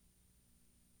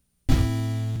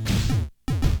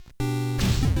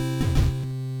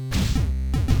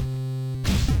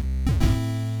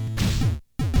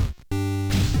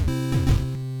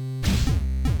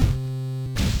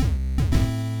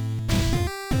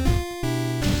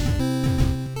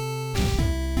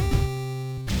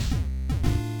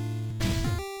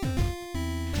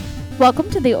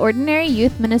Welcome to the Ordinary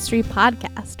Youth Ministry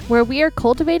podcast, where we are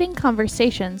cultivating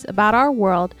conversations about our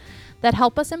world that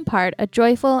help us impart a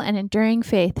joyful and enduring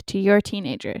faith to your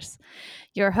teenagers.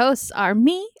 Your hosts are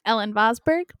me, Ellen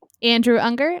Vosberg, Andrew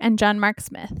Unger, and Johnmark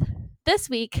Smith. This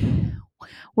week,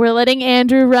 we're letting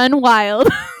Andrew run wild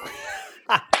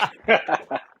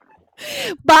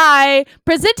by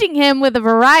presenting him with a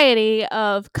variety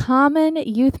of common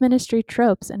youth ministry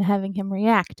tropes and having him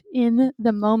react in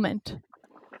the moment.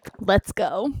 Let's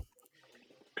go.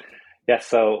 Yeah,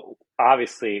 so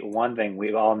obviously one thing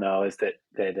we all know is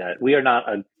that we are not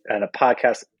a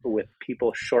podcast with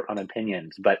people short on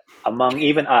opinions, but among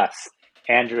even us,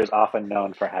 Andrew is often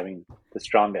known for having the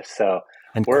strongest. So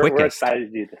we're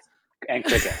excited to do this. And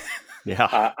quickest.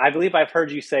 Yeah. I believe I've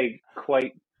heard you say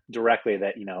quite directly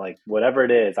that, like whatever it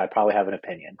is, I probably have an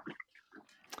opinion.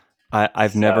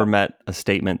 I've never met a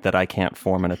statement that I can't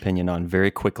form an opinion on very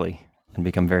quickly and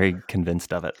become very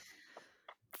convinced of it,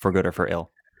 for good or for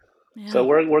ill. Yeah. So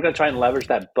we're going to try and leverage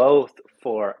that both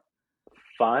for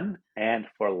fun and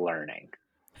for learning.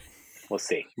 We'll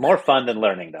see. More fun than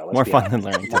learning, though. More fun than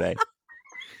learning today.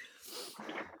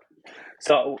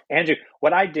 So, Andrew,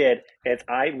 what I did is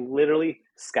I literally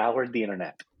scoured the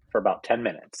internet for about 10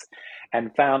 minutes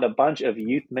and found a bunch of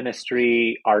youth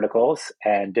ministry articles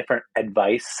and different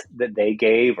advice that they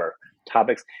gave or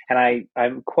topics. And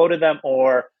I quoted them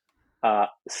or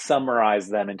summarize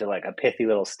them into like a pithy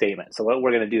little statement. So what we're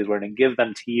going to do is we're going to give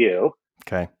them to you.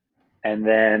 Okay. And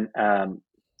then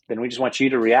we just want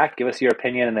you to react, give us your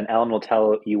opinion, and then Ellen will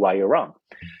tell you why you're wrong.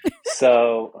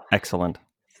 So excellent.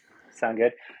 Sound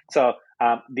good? So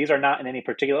these are not in any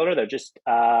particular order. They're just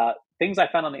things I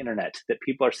found on the internet that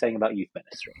people are saying about youth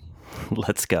ministry.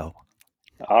 Let's go.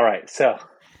 All right. So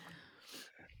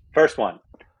first one,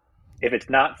 if it's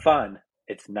not fun,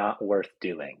 it's not worth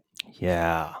doing.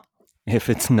 Yeah. If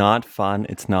it's not fun,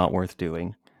 it's not worth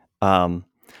doing.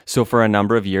 So for a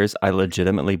number of years, I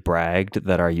legitimately bragged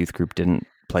that our youth group didn't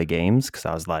play games because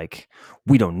I was like,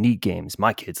 we don't need games.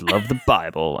 My kids love the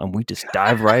Bible and we just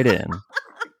dive right in.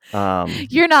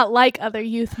 You're not like other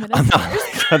youth ministers. I'm not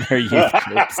like other youth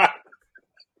groups.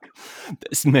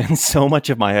 Man, so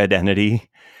much of my identity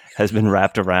has been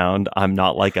wrapped around I'm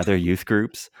not like other youth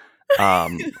groups. I'd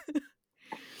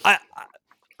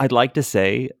like to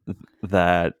say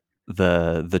that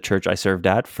the church I served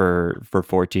at for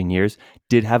 14 years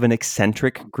did have an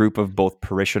eccentric group of both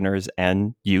parishioners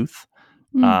and youth.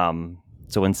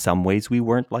 So in some ways we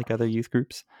weren't like other youth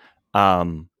groups.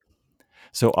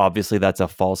 So obviously that's a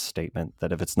false statement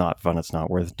that if it's not fun, it's not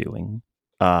worth doing.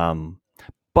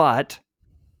 But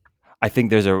I think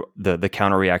there's the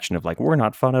counter reaction of like, we're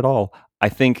not fun at all. I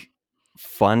think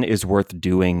fun is worth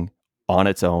doing on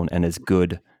its own and is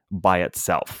good by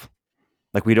itself.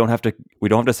 Like we don't have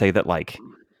to say that like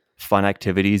fun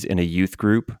activities in a youth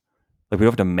group, like we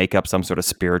don't have to make up some sort of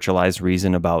spiritualized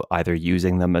reason about either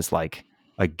using them as like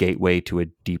a gateway to a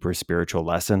deeper spiritual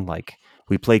lesson. Like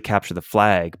we play capture the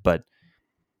flag, but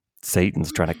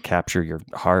Satan's trying to capture your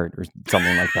heart or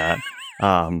something like that.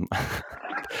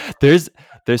 There's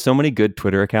so many good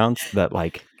Twitter accounts that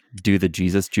like do the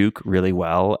Jesus juke really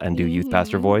well and do youth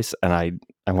pastor voice, and I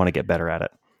want to get better at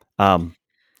it.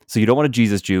 So you don't want to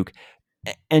Jesus juke,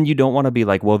 and you don't want to be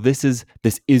like, well, this is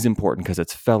important because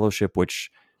it's fellowship, which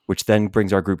then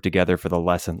brings our group together for the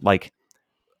lesson. Like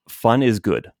fun is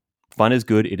good. Fun is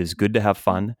good. It is good to have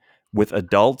fun. With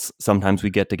adults, sometimes we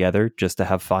get together just to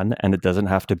have fun, and it doesn't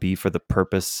have to be for the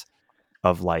purpose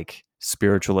of like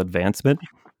spiritual advancement,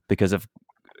 because if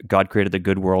God created a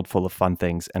good world full of fun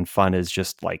things, and fun is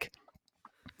just like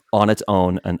on its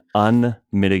own an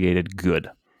unmitigated good.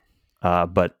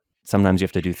 But sometimes you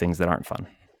have to do things that aren't fun.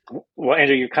 Well,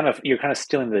 Andrew, you're kind of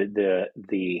stealing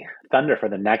the thunder for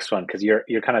the next one, because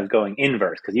you're kind of going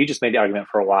inverse, because you just made the argument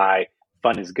for why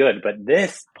fun is good, but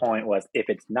this point was if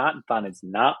it's not fun, it's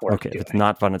not worth doing. If it's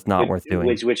not fun, it's not worth doing.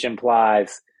 Which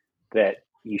implies that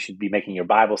you should be making your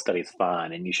Bible studies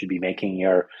fun, and you should be making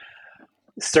your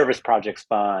service projects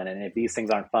fun, and if these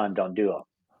things aren't fun, don't do them.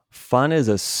 Fun is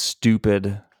a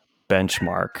stupid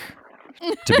benchmark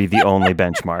to be the only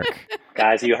benchmark.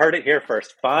 Guys, you heard it here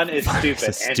first. Fun is stupid.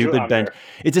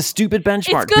 It's a stupid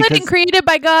benchmark. It's good and created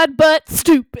by God, but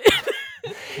stupid.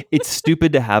 It's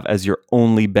stupid to have as your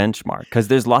only benchmark, because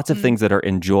there's lots of things that are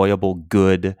enjoyable,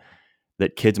 good,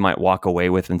 that kids might walk away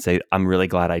with and say, I'm really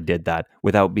glad I did that,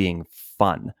 without being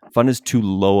fun. Fun is too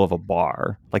low of a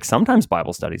bar. Like sometimes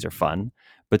Bible studies are fun,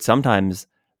 but sometimes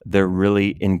they're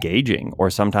really engaging, or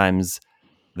sometimes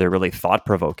they're really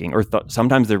thought-provoking, or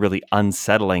sometimes they're really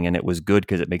unsettling, and it was good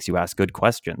because it makes you ask good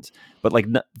questions. But like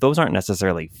those aren't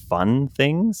necessarily fun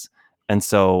things. And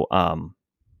so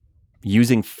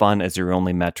using fun as your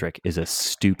only metric is a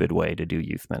stupid way to do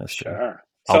youth ministry. Sure.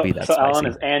 I'll be that so Ellen, spicy.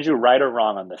 is Andrew right or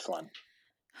wrong on this one?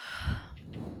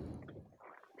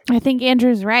 I think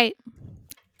Andrew's right.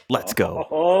 Let's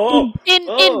go.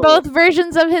 In both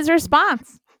versions of his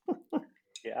response.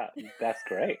 Yeah, that's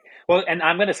great. Well, and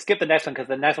I'm going to skip the next one because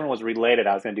the next one was related.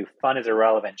 I was going to do fun is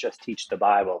irrelevant, just teach the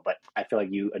Bible. But I feel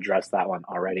like you addressed that one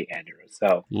already, Andrew.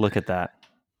 So look at that.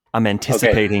 I'm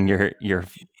anticipating your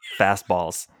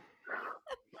fastballs,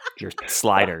 your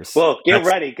sliders. Well, get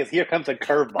ready because here comes a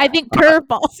curveball. I think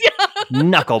curveballs.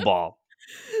 Knuckleball.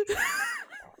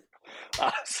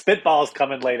 Spitball's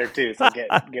coming later too, so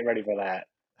get ready for that.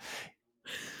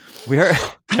 We're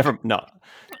never. No,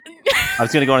 I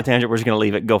was going to go on a tangent. We're just going to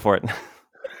leave it. Go for it.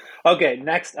 Okay,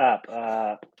 next up,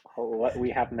 what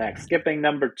we have next? Skipping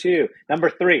number 2. Number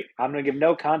 3, I'm going to give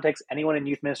no context. Anyone in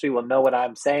youth ministry will know what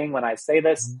I'm saying when I say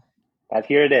this, but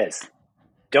here it is.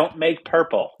 Don't make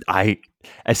purple.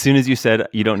 As soon as you said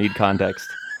you don't need context,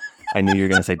 I knew you were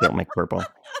going to say don't make purple.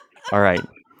 All right.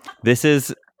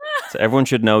 So everyone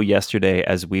should know yesterday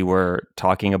as we were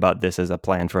talking about this as a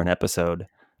plan for an episode,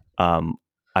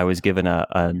 I was given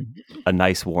a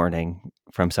nice warning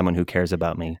from someone who cares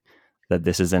about me that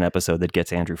this is an episode that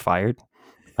gets Andrew fired.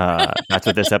 That's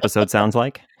what this episode sounds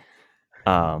like.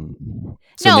 If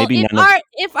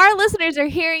our listeners are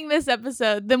hearing this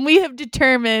episode, then we have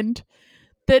determined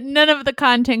that none of the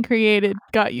content created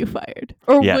got you fired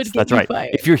or would get you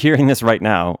fired. If you're hearing this right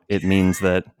now, it means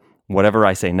that whatever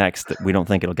I say next, that we don't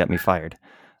think it'll get me fired.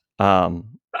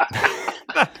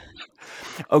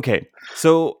 Okay,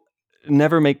 so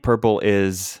never make purple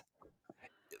is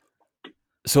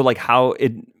so like how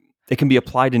it can be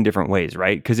applied in different ways,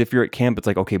 right? Because if you're at camp, it's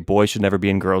like, okay, boys should never be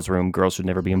in girls' room, girls should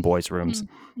never be in boys' rooms.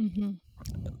 Mm-hmm.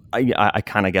 I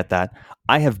kind of get that.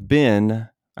 I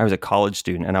was a college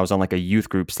student and I was on like a youth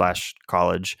group /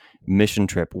 college mission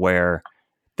trip where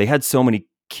they had so many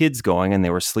kids going and they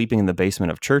were sleeping in the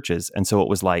basement of churches. And so it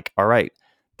was like, all right,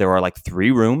 there are like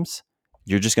 3 rooms.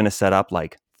 You're just going to set up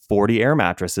like 40 air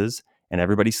mattresses and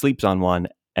everybody sleeps on one,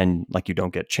 and like you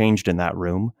don't get changed in that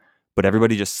room, but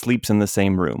everybody just sleeps in the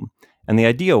same room. And the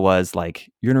idea was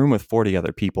like, you're in a room with 40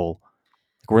 other people.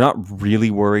 We're not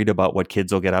really worried about what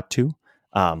kids will get up to.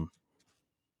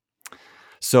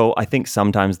 So I think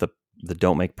sometimes the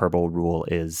don't make purple rule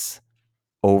is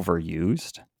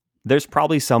overused. There's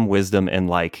probably some wisdom in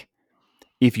like,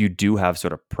 if you do have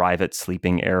sort of private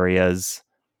sleeping areas,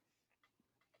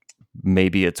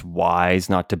 maybe it's wise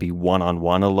not to be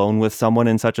one-on-one alone with someone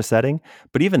in such a setting.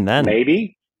 But even then,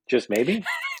 just maybe,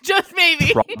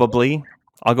 probably.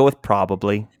 I'll go with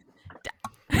probably.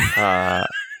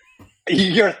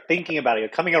 You're thinking about it. You're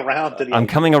coming around to the. I'm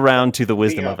coming around to the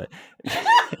wisdom of it.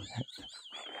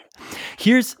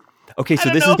 So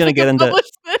this is going to get into.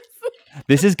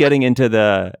 This is getting into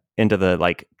the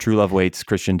like true love waits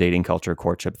Christian dating culture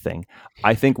courtship thing.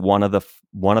 I think one of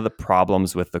the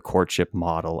problems with the courtship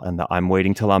model and the I'm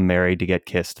waiting till I'm married to get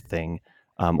kissed thing,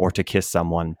 or to kiss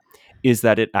someone, is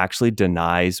that it actually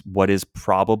denies what is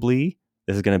probably,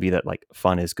 this is going to be that like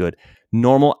fun is good,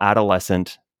 normal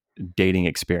adolescent dating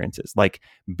experiences, like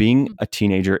being a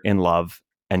teenager in love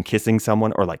and kissing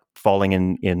someone, or like falling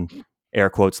in air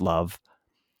quotes love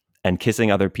and kissing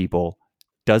other people,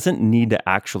 doesn't need to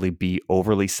actually be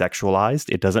overly sexualized.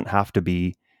 It doesn't have to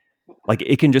be like,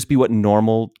 it can just be what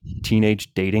normal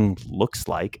teenage dating looks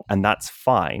like, and that's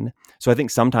fine. So I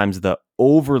think sometimes the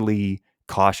overly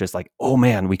cautious, like, oh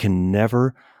man, we can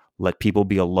never let people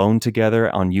be alone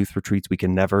together on youth retreats. We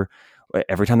can never,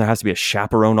 every time there has to be a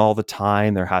chaperone all the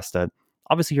time, there has to,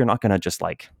 obviously you're not going to just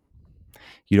like,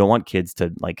 you don't want kids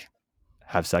to like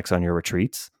have sex on your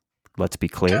retreats. Let's be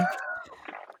clear.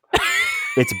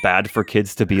 It's bad for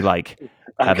kids to be like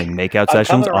having makeout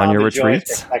sessions on your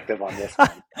retreats. Perspective on this one.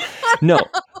 No,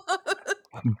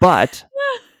 but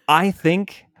I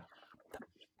think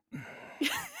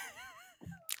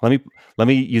let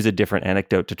me use a different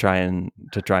anecdote to try and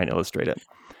illustrate it.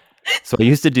 So I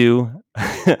used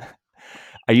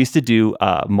to do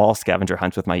mall scavenger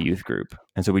hunts with my youth group,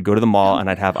 and so we'd go to the mall and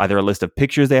I'd have either a list of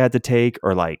pictures they had to take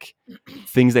or like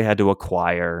things they had to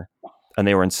acquire. And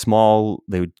they would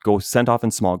go sent off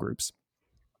in small groups.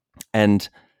 And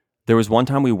there was one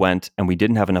time we went and we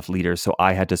didn't have enough leaders. So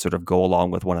I had to sort of go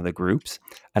along with one of the groups.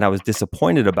 And I was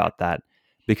disappointed about that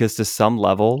because to some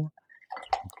level,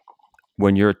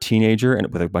 when you're a teenager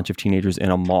and with a bunch of teenagers in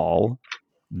a mall,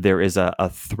 there is a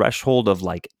threshold of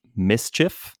like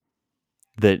mischief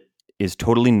that is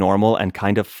totally normal and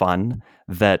kind of fun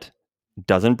that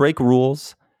doesn't break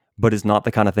rules, but is not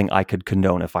the kind of thing I could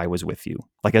condone if I was with you.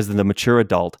 Like as the mature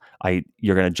adult,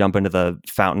 you're going to jump into the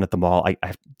fountain at the mall. I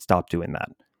stopped doing that.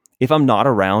 if I'm not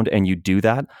around and you do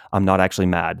that, I'm not actually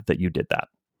mad that you did that.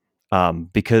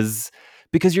 Because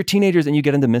you're teenagers and you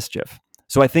get into mischief.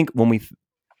 So I think when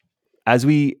as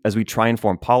we try and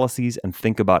form policies and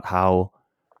think about how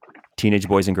teenage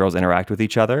boys and girls interact with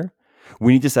each other,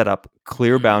 we need to set up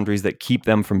clear boundaries that keep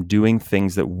them from doing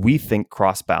things that we think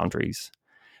cross boundaries.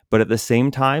 But at the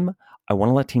same time, I want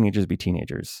to let teenagers be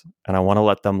teenagers, and I want to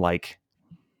let them like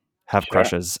have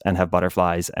crushes and have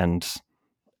butterflies and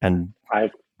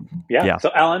yeah. So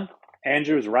Ellen,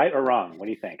 Andrew is right or wrong? What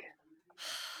do you think?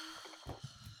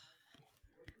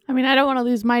 I mean, I don't want to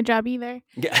lose my job either.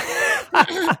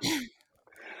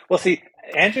 Well, see,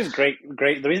 Andrew's great.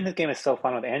 The reason this game is so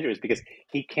fun with Andrew is because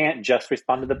he can't just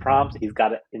respond to the prompts. He's got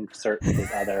to insert his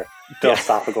other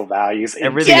philosophical values.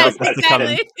 Everything else has to come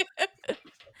in.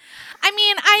 I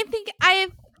mean,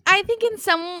 I think in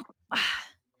some.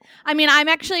 I mean, I'm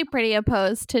actually pretty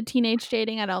opposed to teenage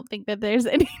dating. I don't think that there's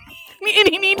any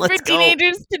need for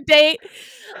teenagers to date.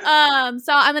 So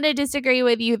I'm going to disagree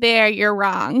with you there. You're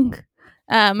wrong.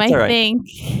 I think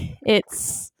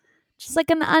it's just like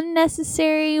an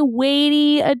unnecessary,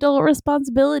 weighty adult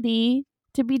responsibility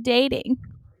to be dating.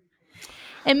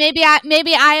 And maybe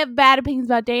I have bad opinions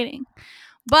about dating,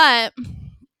 but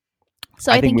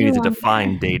so I think we need to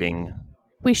define dating.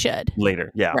 We should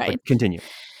later, yeah. Right. But continue.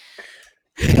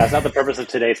 That's not the purpose of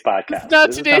today's podcast.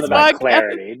 This is not about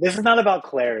clarity. This is not about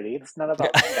clarity. It's not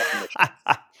about definitions.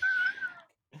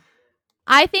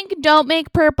 I think Don't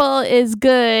Make Purple is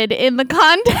good in the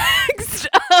context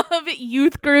of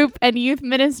youth group and youth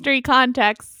ministry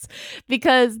contexts,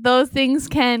 because those things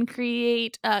can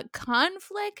create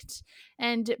conflict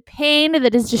and pain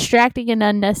that is distracting and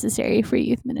unnecessary for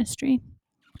youth ministry.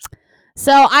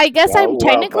 So I guess I'm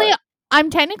technically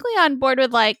on board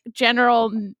with like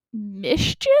general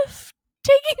mischief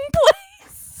taking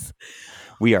place.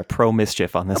 We are pro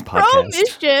mischief on this podcast. Pro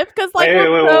mischief, because like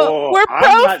we're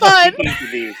pro fun. This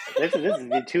is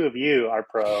the two of you are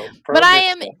pro. But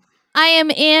I'm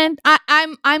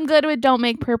good with Don't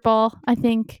Make Purple. I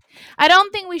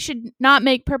don't think we should not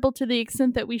make purple to the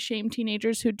extent that we shame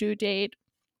teenagers who do date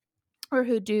or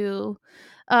who do,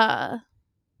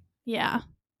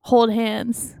 hold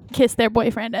hands, kiss their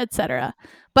boyfriend, etc.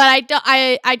 But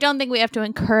I don't think we have to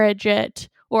encourage it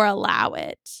or allow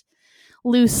it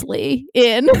loosely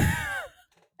in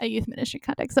a youth ministry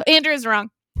context. So Andrew is wrong.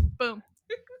 Boom.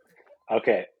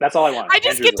 Okay, that's all I want. I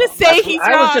just get to say he's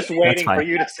wrong. I was just waiting for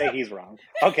you to say he's wrong.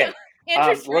 Okay,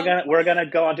 we're gonna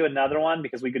go on to another one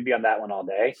because we could be on that one all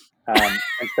day. And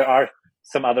there are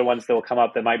some other ones that will come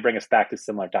up that might bring us back to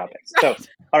similar topics. Right. So,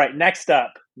 all right, next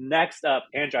up,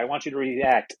 Andrew, I want you to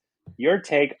react. Your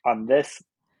take on this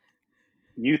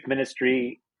youth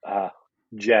ministry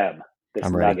gem, this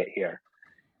nugget here.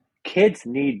 Kids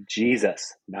need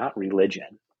Jesus, not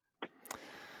religion.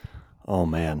 Oh,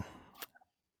 man.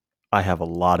 I have a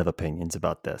lot of opinions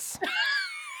about this.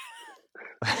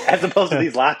 As opposed to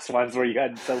these last ones where you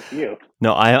had so few.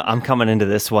 No, I'm coming into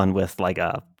this one with like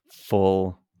a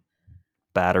full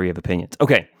battery of opinions.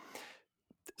 Okay.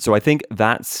 So I think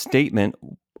that statement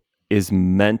is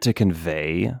meant to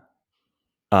convey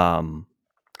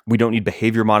we don't need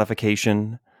behavior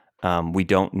modification. We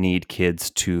don't need kids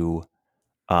to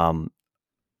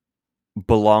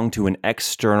belong to an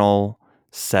external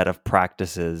set of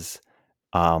practices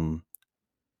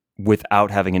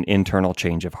without having an internal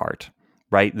change of heart,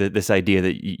 right? This idea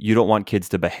that you don't want kids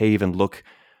to behave and look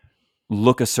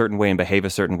a certain way and behave a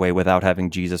certain way without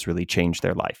having Jesus really change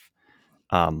their life.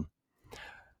 I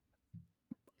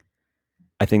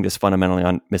think this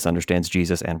fundamentally misunderstands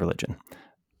Jesus and religion.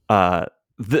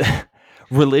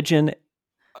 Religion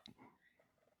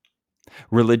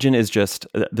is just,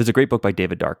 there's a great book by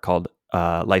David Dark called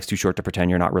Life's Too Short to Pretend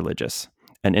You're Not Religious.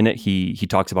 And in it, he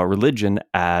talks about religion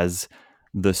as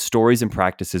the stories and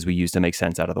practices we use to make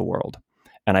sense out of the world.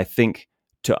 And I think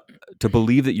to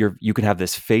believe that you can have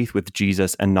this faith with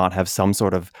Jesus and not have some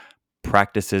sort of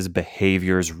practices,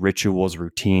 behaviors, rituals,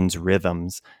 routines,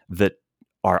 rhythms that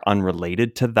are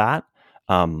unrelated to that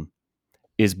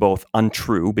is both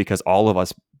untrue, because all of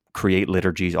us create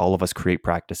liturgies, all of us create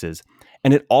practices.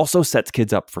 And it also sets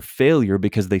kids up for failure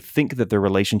because they think that their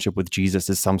relationship with Jesus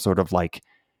is some sort of like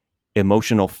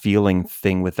emotional feeling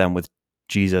thing with them with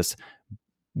Jesus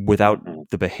without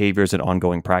the behaviors and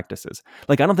ongoing practices.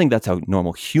 Like, I don't think that's how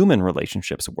normal human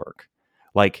relationships work.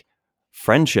 Like,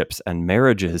 friendships and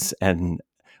marriages and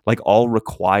like all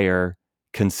require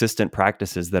consistent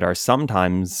practices that are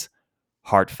sometimes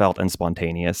heartfelt and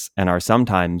spontaneous and are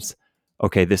sometimes,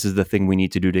 okay, this is the thing we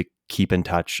need to do to keep in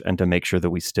touch and to make sure that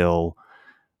we still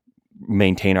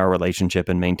maintain our relationship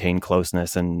and maintain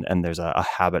closeness, and there's a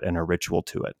habit and a ritual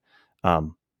to it.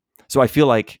 So I feel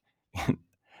like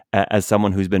as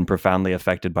someone who's been profoundly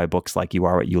affected by books like You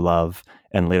Are What You Love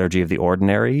and Liturgy of the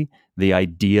Ordinary, the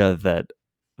idea that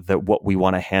what we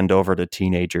want to hand over to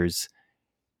teenagers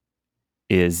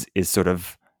is sort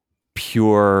of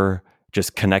pure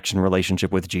just connection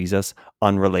relationship with Jesus,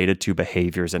 unrelated to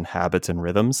behaviors and habits and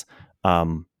rhythms,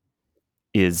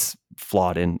 is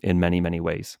flawed in many, many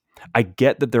ways. I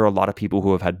get that there are a lot of people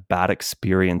who have had bad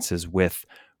experiences with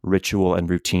ritual and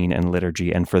routine and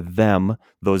liturgy, and for them,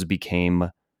 those became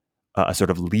a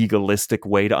sort of legalistic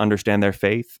way to understand their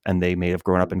faith, and they may have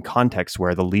grown up in contexts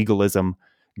where the legalism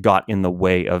got in the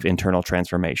way of internal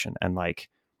transformation. And like,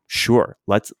 sure,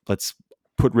 let's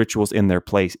put rituals in their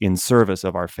place in service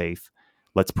of our faith.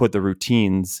 Let's put the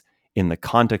routines in the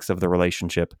context of the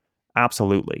relationship.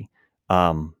 Absolutely.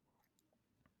 But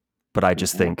I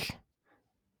just think,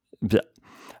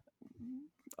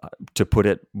 to put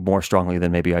it more strongly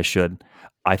than maybe I should,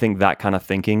 I think that kind of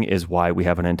thinking is why we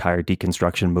have an entire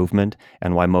deconstruction movement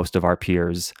and why most of our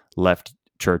peers left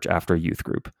church after youth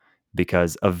group,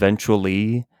 because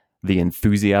eventually the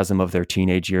enthusiasm of their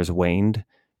teenage years waned,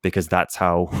 because that's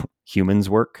how humans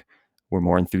work. We're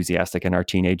more enthusiastic in our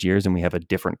teenage years and we have a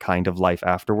different kind of life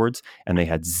afterwards. And they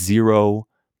had zero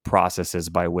processes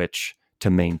by which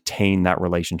to maintain that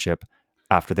relationship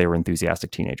after they were enthusiastic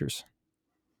teenagers.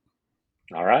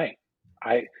 All right.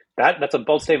 That's a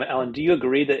bold statement, Ellen. Do you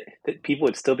agree that people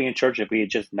would still be in church if we had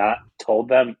just not told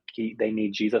them they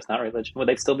need Jesus, not religion? Would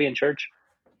they still be in church?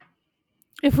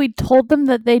 If we told them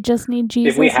that they just need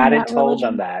Jesus, if we hadn't not told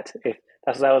religion? them that, if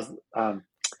that was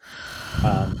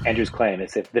Andrew's claim,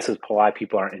 is if this is why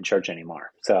people aren't in church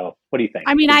anymore. So, what do you think?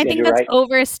 I mean, Is I think Andrew that's right?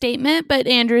 overstatement, but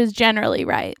Andrew is generally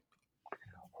right.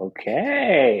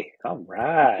 Okay. All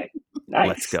right. Nice.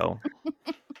 Let's go.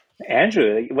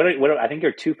 Andrew, what I think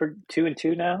you're 2 and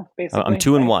 2 now, basically. I'm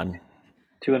 2 and 1.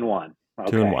 2 and 1.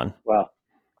 Okay. 2 and 1. Well,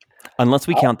 unless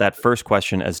we count that first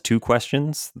question as 2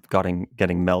 questions getting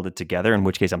melded together, in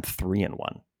which case I'm 3 and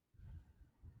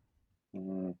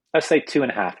 1. Let's say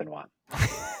 2.5 and 1.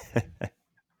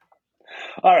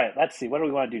 All right. Let's see. What do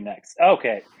we want to do next?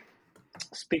 Okay.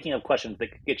 Speaking of questions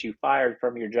that could get you fired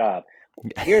from your job,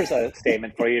 here's a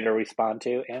statement for you to respond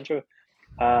to, Andrew.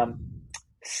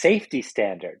 Safety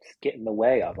standards get in the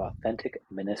way of authentic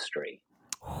ministry.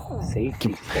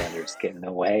 Safety standards get in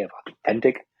the way of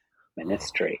authentic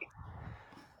ministry.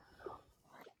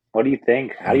 What do you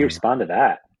think? How do you respond to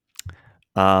that?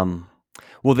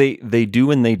 Well, they do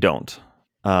and they don't.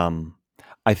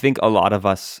 I think a lot of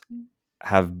us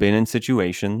have been in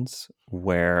situations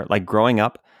where, like growing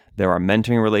up, there are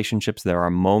mentoring relationships. There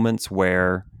are moments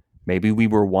where maybe we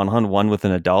were one-on-one with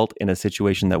an adult in a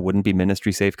situation that wouldn't be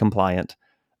ministry safe compliant.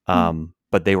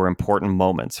 But they were important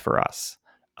moments for us.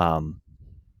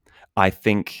 I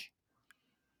think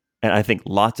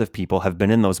lots of people have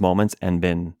been in those moments and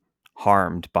been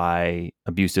harmed by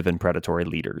abusive and predatory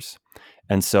leaders.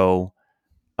 And so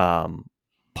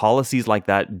policies like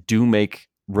that do make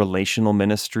relational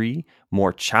ministry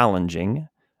more challenging,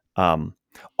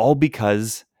 all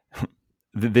because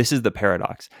this is the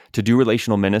paradox. To do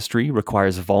relational ministry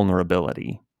requires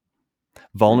vulnerability.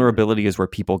 Vulnerability is where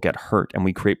people get hurt, and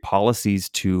we create policies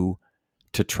to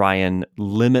try and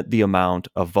limit the amount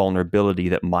of vulnerability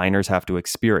that minors have to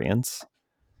experience.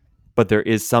 But there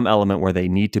is some element where they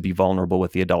need to be vulnerable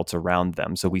with the adults around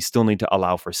them. So we still need to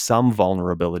allow for some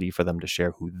vulnerability for them to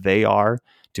share who they are,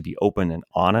 to be open and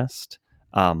honest.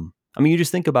 I mean, you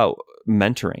just think about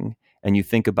mentoring, and you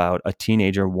think about a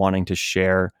teenager wanting to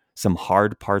share some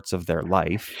hard parts of their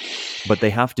life, but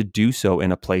they have to do so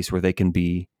in a place where they can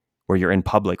be, where you're in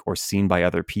public or seen by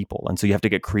other people. And so you have to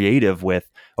get creative with,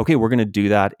 okay, we're going to do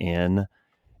that in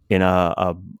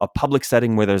a public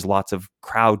setting where there's lots of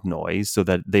crowd noise, so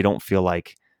that they don't feel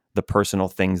like the personal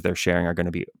things they're sharing are going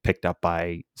to be picked up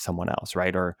by someone else,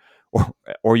 right? Or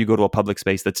you go to a public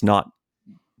space that's not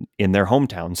in their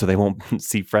hometown, so they won't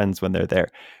see friends when they're there,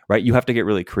 right? You have to get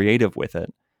really creative with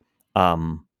it.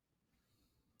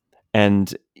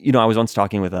 And I was once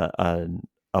talking with a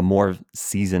more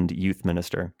seasoned youth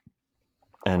minister,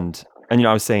 and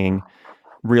I was saying,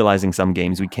 realizing some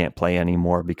games we can't play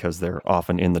anymore because they're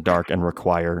often in the dark and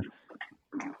require,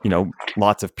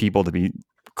 lots of people to be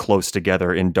close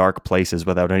together in dark places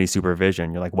without any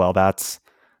supervision. You're like, well, that's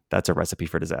a recipe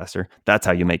for disaster. That's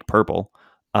how you make purple.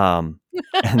 And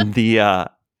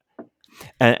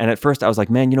at first I was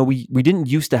like, man, we didn't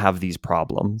used to have these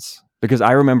problems, because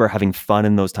I remember having fun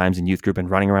in those times in youth group and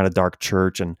running around a dark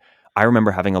church. And I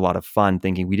remember having a lot of fun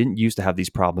thinking we didn't used to have these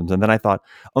problems. And then I thought,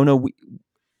 oh no,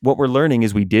 what we're learning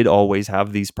is we did always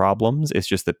have these problems. It's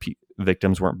just that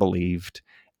victims weren't believed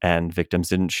and victims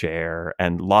didn't share,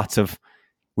 and lots of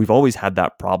we've always had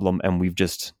that problem, and we've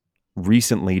just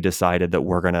recently decided that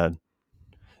we're going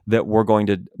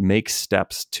to make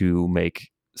steps to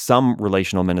make some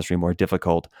relational ministry more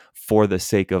difficult for the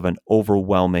sake of an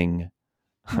overwhelming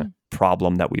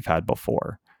problem that we've had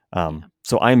before.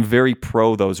 So I'm very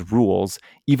pro those rules,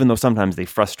 even though sometimes they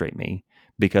frustrate me,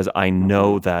 because I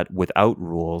know that without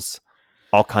rules,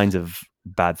 all kinds of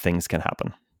bad things can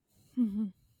happen. Mm-hmm.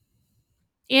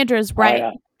 Andrew's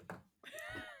right.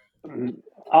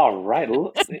 All right.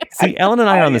 See, Ellen and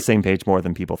I are on the same page more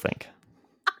than people think.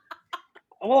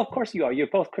 Well, of course you are. You're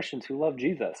both Christians who love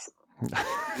Jesus.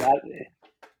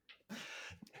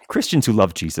 Christians who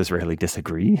love Jesus rarely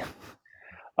disagree.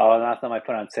 Oh, and that's not my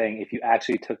point. I'm saying if you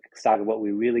actually took stock of what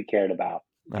we really cared about,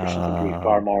 Christians agree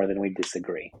far more than we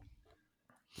disagree.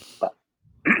 But,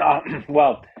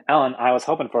 well, Ellen, I was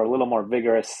hoping for a little more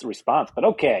vigorous response, but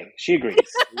okay, she agrees.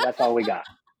 That's all we got.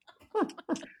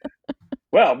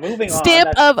 Well, moving on. Stamp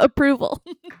of approval.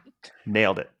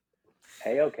 Nailed it.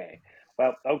 Hey, okay.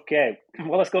 Well, okay.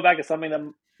 Well, let's go back to something that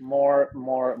more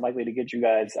likely to get you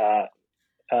guys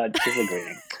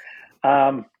disagreeing.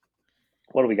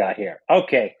 What do we got here?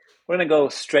 Okay, we're gonna go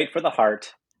straight for the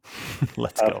heart.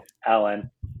 Let's go, Ellen.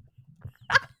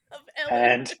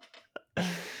 And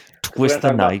twist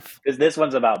the knife. This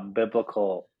one's about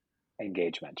biblical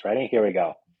engagement. Ready? Here we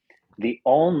go. The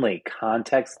only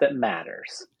context that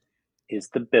matters is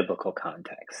the biblical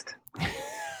context.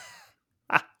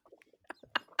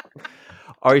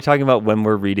 Are you talking about when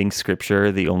we're reading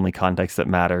scripture, the only context that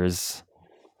matters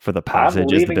for the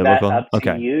passage is the biblical? I'm leaving that up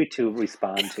to you to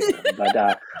respond to.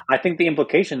 But I think the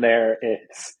implication there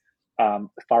is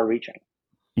far-reaching.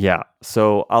 Yeah.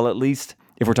 So I'll at least,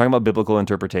 if we're talking about biblical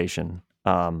interpretation,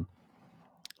 everyone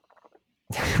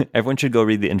should go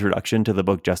read the introduction to the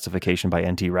book Justification by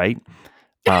N.T. Wright.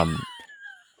 I'll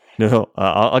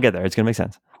get there. It's going to make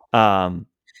sense.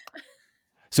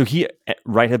 So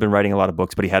Wright had been writing a lot of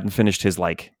books, but he hadn't finished his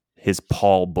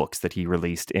Paul books that he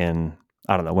released in,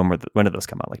 I don't know, when did those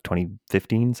come out? Like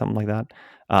 2015, something like that.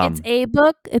 It's a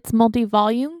book. It's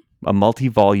multi-volume. A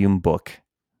multi-volume book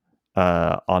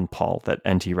on Paul that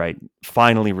N.T. Wright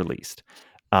finally released.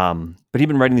 But he'd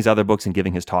been writing these other books and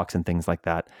giving his talks and things like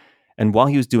that. And while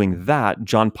he was doing that,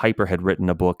 John Piper had written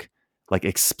a book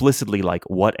explicitly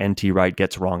what N.T. Wright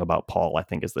gets wrong about Paul, I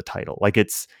think is the title.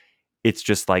 It's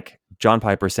just John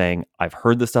Piper saying, I've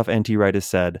heard the stuff N.T. Wright has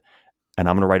said, and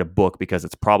I'm going to write a book because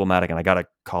it's problematic and I got to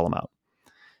call him out.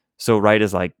 So Wright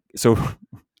is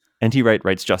N.T. Wright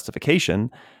writes Justification.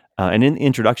 And in the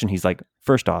introduction, he's like,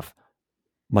 first off,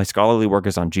 my scholarly work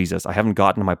is on Jesus. I haven't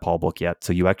gotten to my Paul book yet.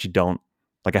 So you actually don't,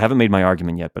 I haven't made my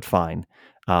argument yet, but fine.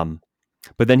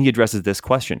 But then he addresses this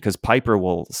question because Piper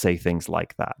will say things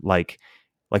like that. Like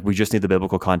we just need the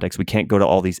biblical context. We can't go to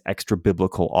all these extra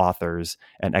biblical authors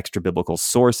and extra biblical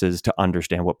sources to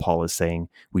understand what Paul is saying.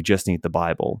 We just need the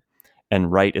Bible.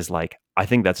 And Wright is like, I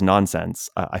think that's nonsense.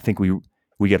 I think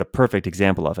we get a perfect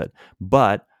example of it.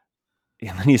 But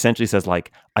and then he essentially says,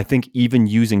 I think even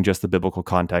using just the biblical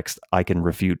context, I can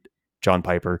refute John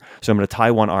Piper. So I'm going to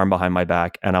tie one arm behind my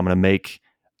back and I'm going to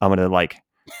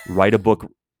write a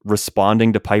book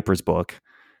responding to Piper's book.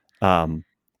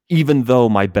 Even though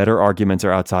my better arguments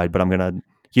are outside, but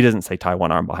he doesn't say tie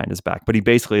one arm behind his back, but he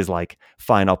basically is like,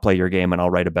 fine, I'll play your game and I'll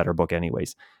write a better book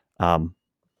anyways.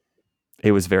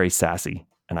 It was very sassy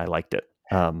and I liked it.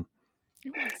 You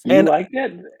liked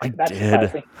it? That's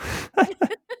did.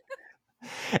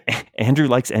 Andrew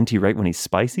likes N.T. Wright when he's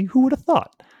spicy. Who would have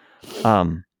thought?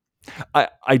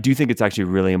 I do think it's actually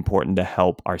really important to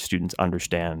help our students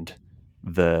understand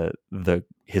the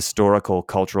historical,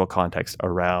 cultural context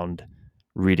around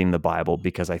reading the Bible,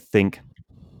 because I think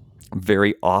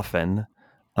very often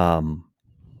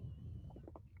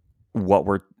what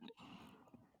we're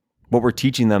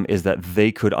teaching them is that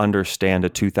they could understand a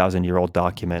 2,000-year-old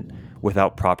document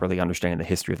without properly understanding the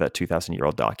history of that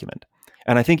 2,000-year-old document.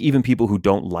 And I think even people who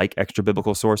don't like extra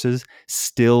biblical sources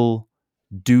still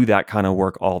do that kind of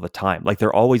work all the time.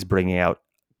 They're always bringing out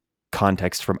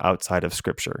context from outside of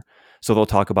Scripture. So they'll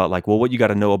talk about what you got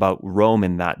to know about Rome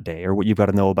in that day, or what you've got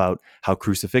to know about how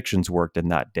crucifixions worked in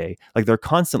that day. They're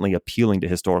constantly appealing to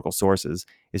historical sources.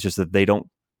 It's just that they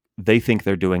think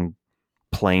they're doing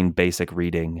plain basic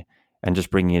reading and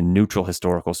just bringing in neutral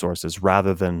historical sources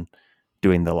rather than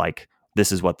doing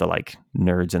this is what the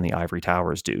nerds in the ivory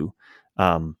towers do.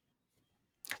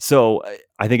 So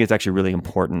I think it's actually really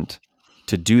important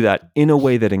to do that in a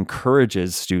way that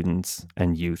encourages students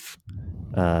and youth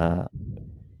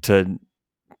to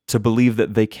believe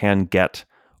that they can get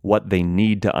what they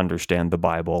need to understand the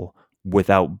Bible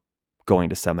without going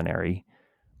to seminary.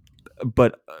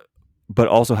 But but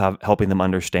also helping them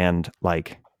understand,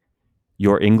 like,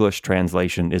 your English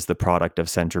translation is the product of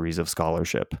centuries of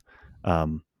scholarship.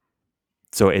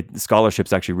 So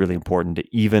scholarship's actually really important.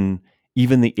 Even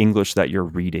the English that you're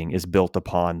reading is built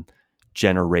upon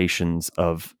generations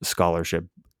of scholarship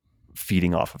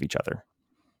feeding off of each other.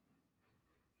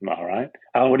 All right.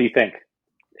 Alan, what do you think?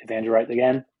 Is Andrew right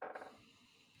again?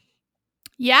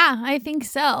 Yeah, I think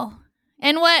so.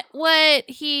 And what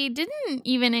he didn't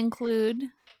even include,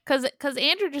 because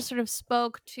Andrew just sort of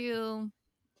spoke to.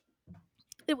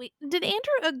 Did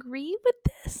Andrew agree with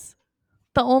this?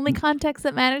 The only context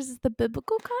that matters is the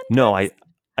biblical context? No, I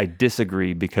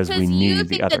disagree because we need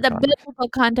the other that the context. biblical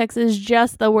context is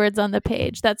just the words on the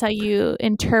page. That's how you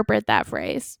interpret that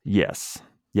phrase. Yes.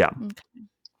 Yeah. Okay.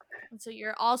 And so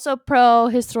you're also pro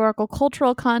historical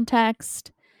cultural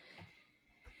context.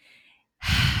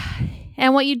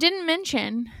 And what you didn't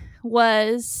mention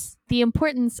was the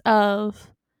importance of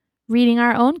reading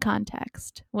our own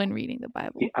context when reading the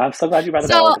Bible. I'm so glad you brought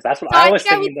it up, because that's what I was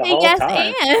thinking the whole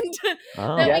time.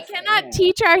 That we cannot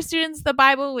teach our students the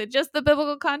Bible with just the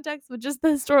biblical context, with just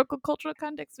the historical cultural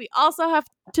context. We also have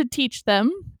to teach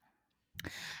them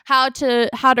how to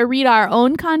read our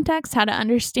own context, how to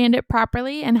understand it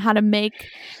properly, and how to make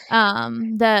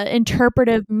the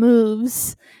interpretive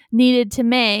moves needed to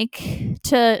make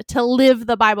to live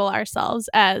the Bible ourselves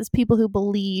as people who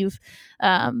believe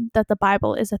that the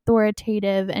Bible is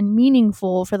authoritative and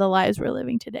meaningful for the lives we're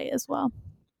living today as well.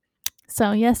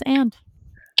 So yes, and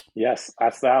yes,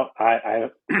 that's how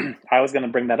I was going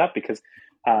to bring that up, because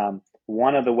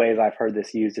one of the ways I've heard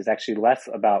this used is actually less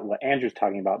about what Andrew's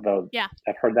talking about, though. Yeah,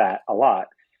 I've heard that a lot,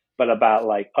 but about,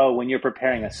 like, oh, when you're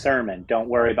preparing a sermon, don't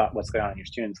worry about what's going on in your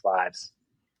students' lives.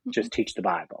 Just teach the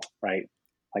Bible, right?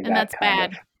 Like, and that that's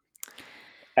kind bad. of,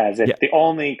 as if the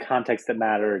only context that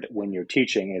mattered when you're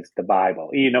teaching is the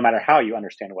Bible. No matter how you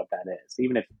understand what that is,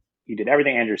 even if you did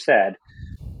everything Andrew said,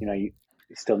 you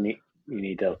still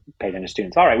need to pay attention to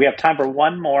students. All right, we have time for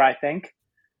one more, I think.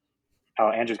 Oh,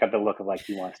 Andrew's got the look of like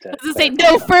he wants to say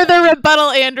no further rebuttal,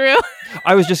 Andrew.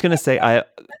 I was just going to say,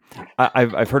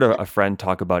 I've heard a friend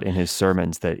talk about in his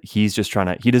sermons that he's just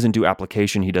he doesn't do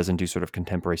application. He doesn't do sort of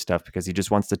contemporary stuff because he just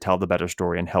wants to tell the better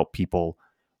story and help people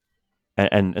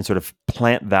and sort of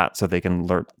plant that so they can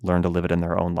learn to live it in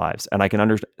their own lives. And I can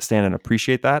understand and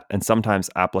appreciate that. And sometimes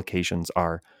applications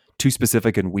are too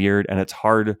specific and weird. And it's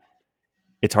hard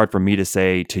for me to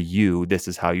say to you, this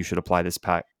is how you should apply this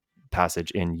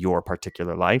passage in your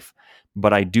particular life.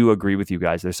 But I do agree with you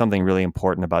guys. There's something really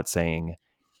important about saying,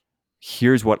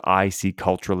 here's what I see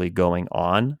culturally going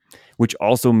on, which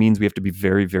also means we have to be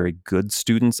very, very good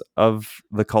students of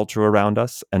the culture around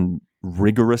us and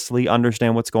rigorously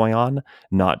understand what's going on,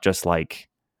 not just like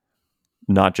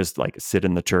sit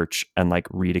in the church and like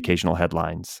read occasional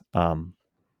headlines.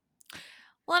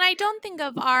 Well, and I don't think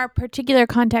of our particular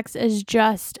context as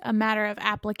just a matter of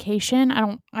application. I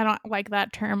don't like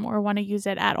that term or want to use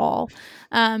it at all.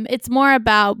 It's more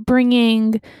about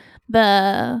bringing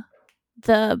the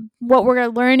what we're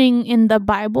learning in the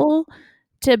Bible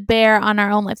to bear on our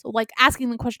own lives. Like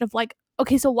asking the question of like,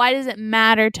 okay, so why does it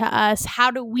matter to us? How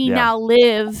do we now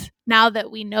live now that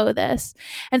we know this?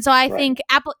 And so I think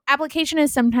application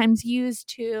is sometimes used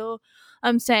to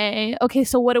say, okay,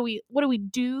 so what do we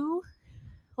do?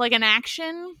 Like an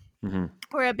action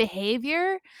or a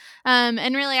behavior.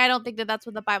 And really, I don't think that that's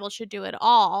what the Bible should do at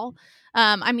all.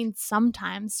 I mean,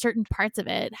 sometimes certain parts of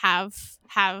it have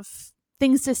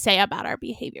things to say about our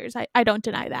behaviors. I don't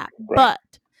deny that. Right.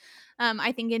 But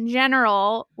I think in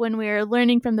general, when we're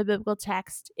learning from the biblical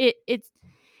text, it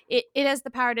has the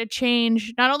power to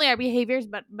change not only our behaviors,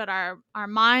 but our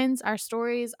minds, our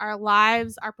stories, our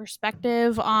lives, our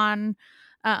perspective on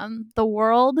the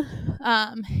world.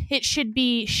 It should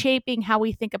be shaping how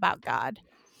we think about God.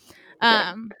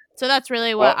 So that's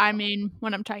really what I mean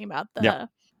when I'm talking about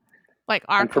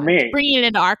our bringing it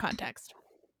into our context.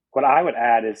 What I would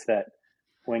add is that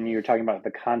when you're talking about the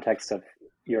context of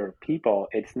your people,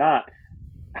 it's not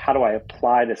how do I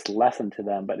apply this lesson to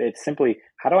them, but it's simply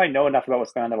how do I know enough about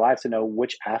what's going on in their lives to know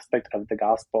which aspect of the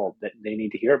gospel that they need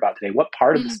to hear about today? What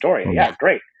part of the story? Yeah,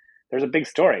 great. There's a big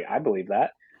story. I believe that.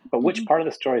 But which part of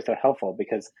the story is so helpful?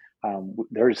 Because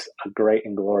there's a great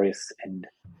and glorious and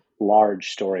large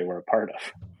story we're a part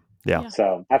of. Yeah.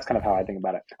 So that's kind of how I think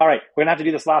about it. All right. We're going to have to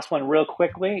do this last one real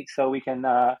quickly so we can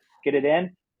get it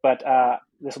in. But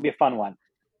this will be a fun one.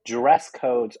 Dress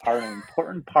codes are an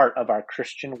important part of our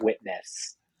Christian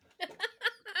witness.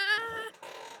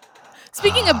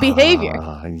 Speaking of behavior.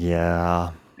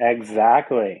 Yeah.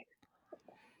 Exactly.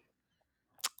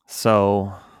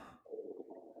 So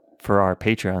for our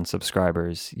Patreon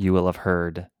subscribers, you will have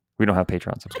heard We don't have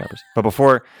Patreon subscribers. But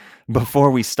before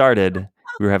we started,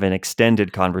 we were having an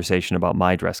extended conversation about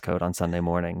my dress code on Sunday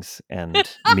mornings and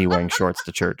me wearing shorts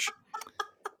to church.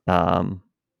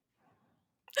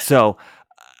 So,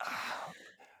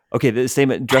 okay, the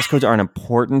statement dress codes are an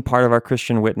important part of our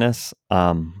Christian witness.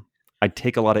 I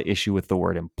take a lot of issue with the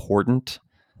word important,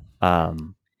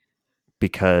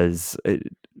 because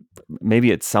maybe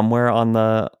it's somewhere on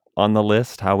the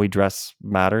list. How we dress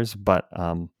matters, but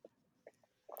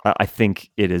I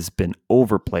think it has been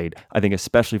overplayed. I think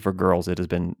especially for girls, it has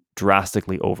been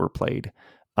drastically overplayed.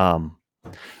 I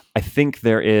think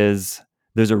there's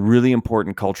a really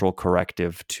important cultural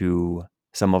corrective to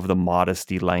some of the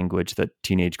modesty language that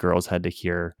teenage girls had to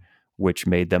hear, which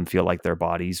made them feel like their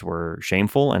bodies were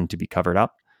shameful and to be covered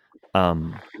up.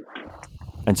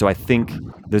 And so I think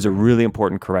there's a really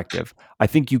important corrective. I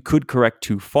think you could correct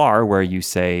too far where you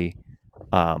say,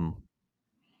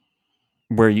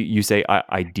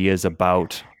 ideas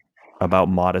about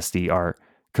modesty are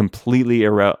completely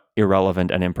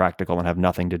irrelevant and impractical and have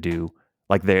nothing to do.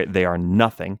 Like they are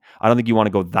nothing. I don't think you want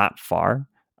to go that far.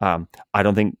 I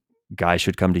don't think guys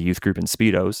should come to youth group in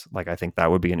Speedos. Like, I think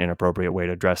that would be an inappropriate way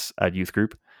to dress at youth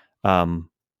group,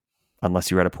 unless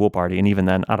you're at a pool party. And even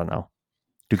then, I don't know.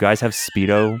 Do guys have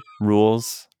Speedo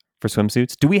rules for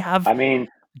swimsuits? Do we have? I mean,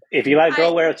 if you let a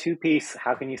girl wear a two-piece,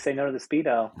 how can you say no to the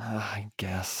Speedo? I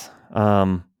guess.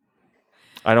 I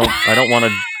don't want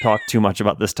to talk too much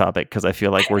about this topic because I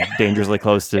feel like we're dangerously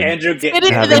close to Andrew, get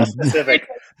having specific.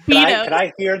 Can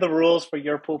I hear the rules for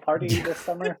your pool party this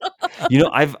summer?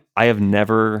 I have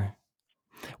never,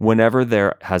 whenever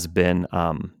there has been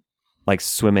like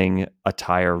swimming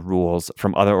attire rules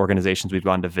from other organizations we've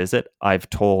gone to visit, I've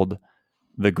told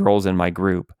the girls in my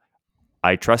group,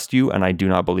 I trust you and I do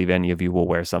not believe any of you will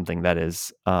wear something that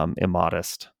is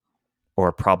immodest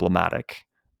or problematic.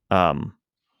 And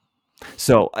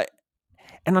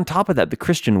on top of that, the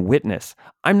Christian witness,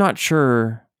 I'm not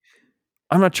sure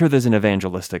there's an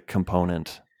evangelistic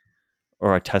component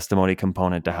or a testimony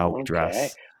component to how we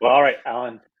dress. Well, all right,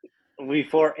 Ellen,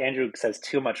 before Andrew says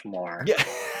too much more. Yeah.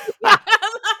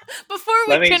 Before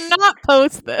we cannot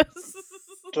post this.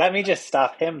 Let me just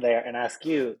stop him there and ask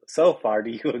you, so far,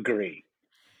 do you agree?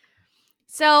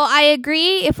 So I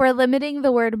agree if we're limiting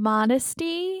the word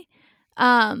modesty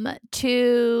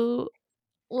to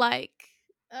like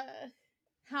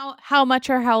how much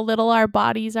or how little our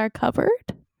bodies are covered.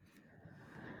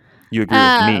 You agree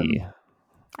with me?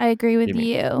 I agree with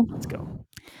you. Let's go.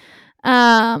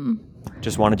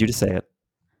 Just wanted you to say it.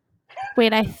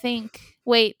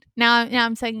 Wait, now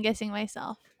I'm second guessing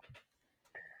myself.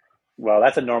 Well,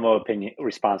 that's a normal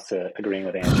response to agreeing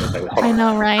with Andrew. I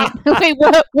know, right? Wait,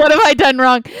 what have I done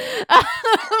wrong?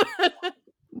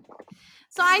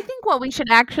 So I think what we should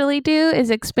actually do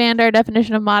is expand our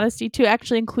definition of modesty to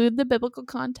actually include the biblical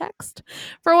context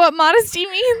for what modesty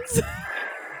means.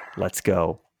 Let's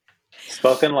go.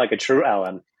 Spoken like a true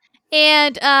Ellen.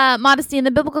 And modesty in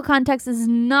the biblical context is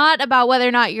not about whether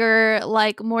or not your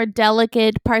like more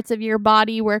delicate parts of your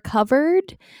body were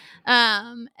covered,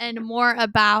 and more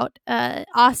about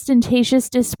ostentatious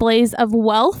displays of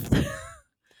wealth,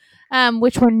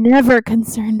 which we're never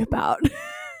concerned about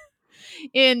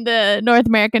in the North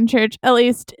American church, at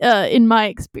least in my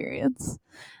experience.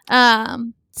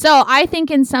 So I think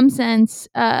in some sense,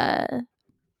 the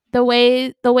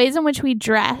ways in which we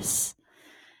dress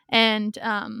and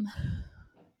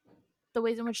the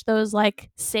ways in which those like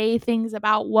say things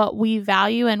about what we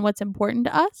value and what's important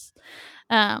to us,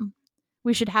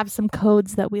 we should have some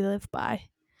codes that we live by.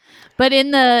 But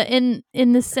in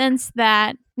the sense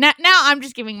that now I'm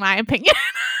just giving my opinion.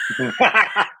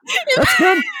 That's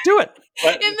good. Do it.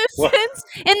 In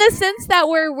the sense that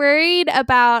we're worried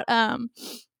about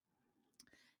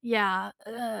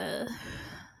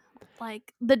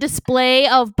like the display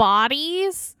of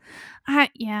bodies.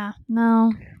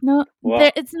 No.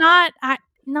 Well, it's not. I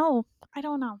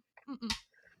don't know.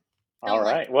 All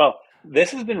right. Well,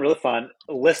 this has been really fun.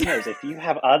 Listeners, if you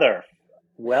have other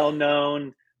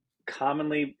well-known,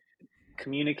 commonly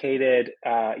communicated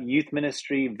youth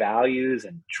ministry values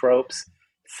and tropes,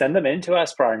 send them in to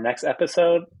us for our next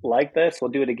episode like this.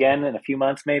 We'll do it again in a few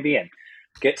months maybe and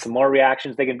get some more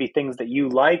reactions. They can be things that you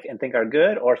like and think are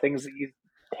good or things that you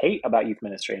hate about youth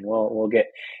ministry, and we'll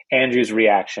get Andrew's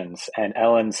reactions and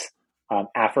Ellen's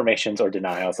affirmations or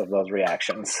denials of those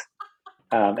reactions,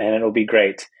 and it'll be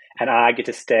great. And I get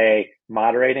to stay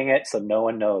moderating it, so no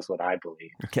one knows what I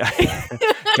believe. Okay.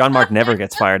 Johnmark never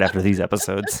gets fired after these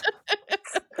episodes.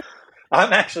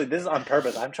 This is on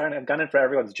purpose. I've gunning for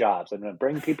everyone's jobs. I'm going to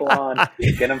bring people on,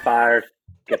 get them fired,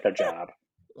 get their job.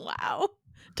 Wow.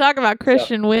 Talk about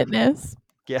Christian witness.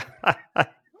 Yeah.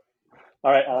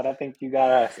 All right, Ellen, I think you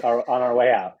got us on our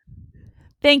way out.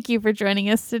 Thank you for joining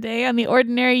us today on the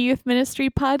Ordinary Youth Ministry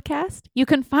podcast. You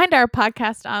can find our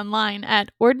podcast online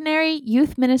at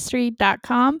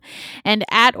ordinaryyouthministry.com and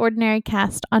at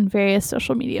ordinarycast on various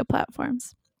social media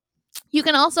platforms. You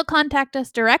can also contact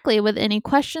us directly with any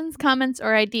questions, comments,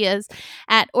 or ideas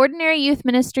at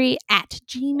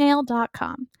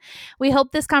ordinaryyouthministry@gmail.com. We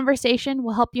hope this conversation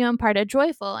will help you impart a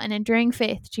joyful and enduring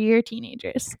faith to your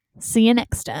teenagers. See you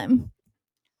next time.